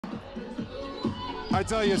I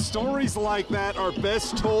tell you, stories like that are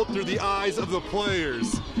best told through the eyes of the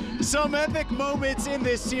players. Some epic moments in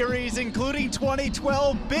this series, including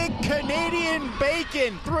 2012 Big Canadian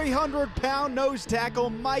Bacon, 300-pound nose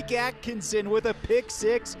tackle Mike Atkinson with a pick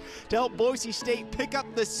six to help Boise State pick up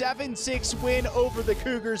the 7-6 win over the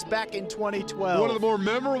Cougars back in 2012. One of the more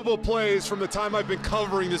memorable plays from the time I've been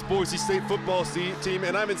covering this Boise State football team,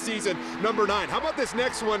 and I'm in season number 9. How about this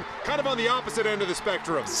next one, kind of on the opposite end of the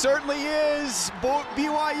spectrum? Certainly is.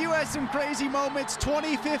 BYU has some crazy moments.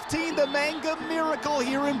 2015, the Mangum Miracle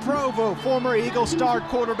here in Provo. Former Eagle star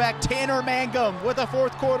quarterback Tanner Mangum with a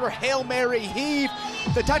fourth quarter Hail Mary heave.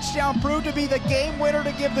 The touchdown proved to be the game winner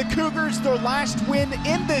to give the Cougars their last win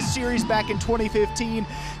in this series back in 2015.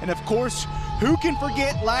 And of course, who can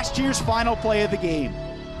forget last year's final play of the game?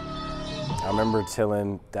 I remember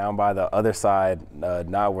chilling down by the other side,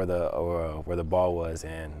 not where the ball was,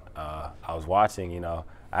 and I was watching. You know,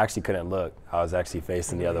 I actually couldn't look. I was actually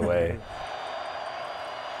facing the other way.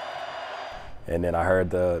 And then I heard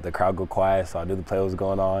the crowd go quiet, so I knew the play was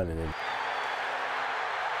going on, and then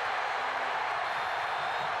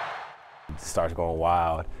it starts going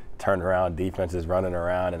wild. Turned around, defense is running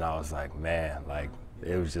around, and I was like, man, like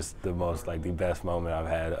it was just the most, like the best moment I've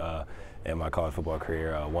had in my college football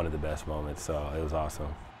career. One of the best moments, so it was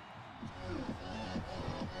awesome.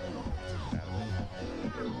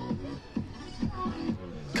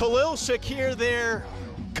 Khalil Shakir there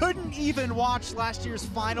couldn't even watch last year's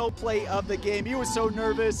final play of the game. He was so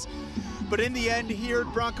nervous. But in the end, he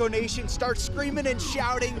heard Bronco Nation start screaming and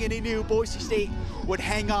shouting, and he knew Boise State would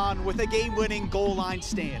hang on with a game-winning goal line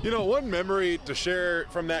stand. You know, one memory to share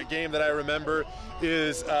from that game that I remember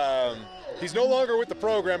is he's no longer with the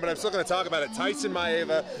program, but I'm still going to talk about it. Tyson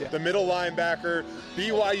Maeva, the middle linebacker.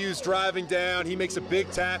 BYU's driving down. He makes a big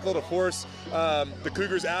tackle to force the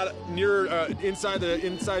Cougars out near inside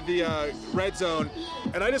the red zone.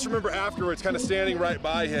 And I just remember afterwards kind of standing right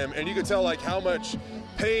by him, and you could tell like how much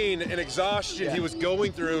pain and exhaustion he was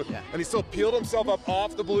going through, and he still peeled himself up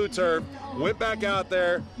off the blue turf, went back out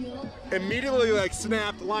there, immediately like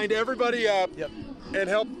snapped, lined everybody up, and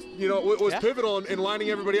helped, you know, was pivotal in lining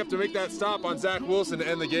everybody up to make that stop on Zach Wilson to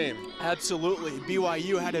end the game. Absolutely.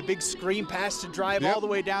 BYU had a big screen pass to drive all the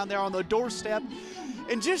way down there on the doorstep.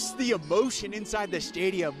 And just the emotion inside the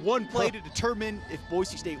stadium. One play to determine if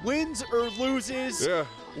Boise State wins or loses.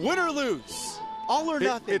 Win or lose. All or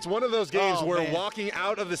nothing. It's one of those games where walking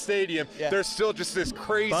out of the stadium, there's still just this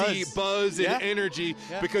crazy buzz and energy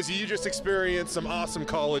because you just experienced some awesome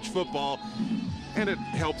college football. And it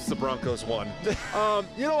helps the Broncos won.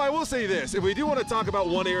 You know, I will say this. If we do want to talk about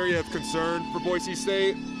one area of concern for Boise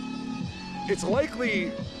State, it's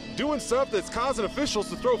likely doing stuff that's causing officials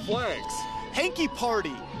to throw flags. Hanky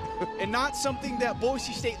party, and not something that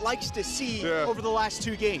Boise State likes to see over the last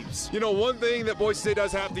 2 games. You know, one thing that Boise State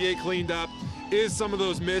does have to get cleaned up is some of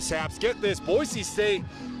those mishaps. Get this, Boise State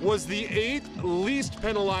was the 8th least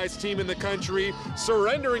penalized team in the country,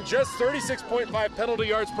 surrendering just 36.5 penalty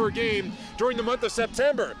yards per game during the month of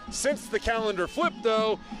September. Since the calendar flipped,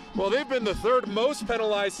 though, well, they've been the 3rd most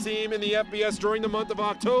penalized team in the FBS during the month of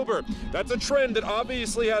October. That's a trend that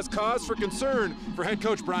obviously has cause for concern for head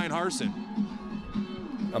coach Brian Harsin.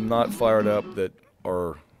 I'm not fired up that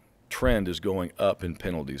our trend is going up in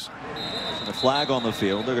penalties. The flag on the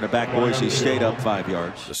field. They're going to back Boise State up 5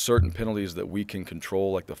 yards. There's certain penalties that we can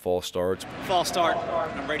control, like the false starts. False start,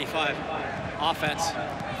 number 85. Offense,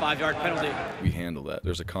 5-yard penalty. We handle that.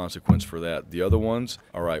 There's a consequence for that. The other ones,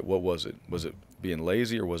 all right, what was it? Was it being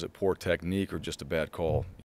lazy, or was it poor technique, or just a bad call?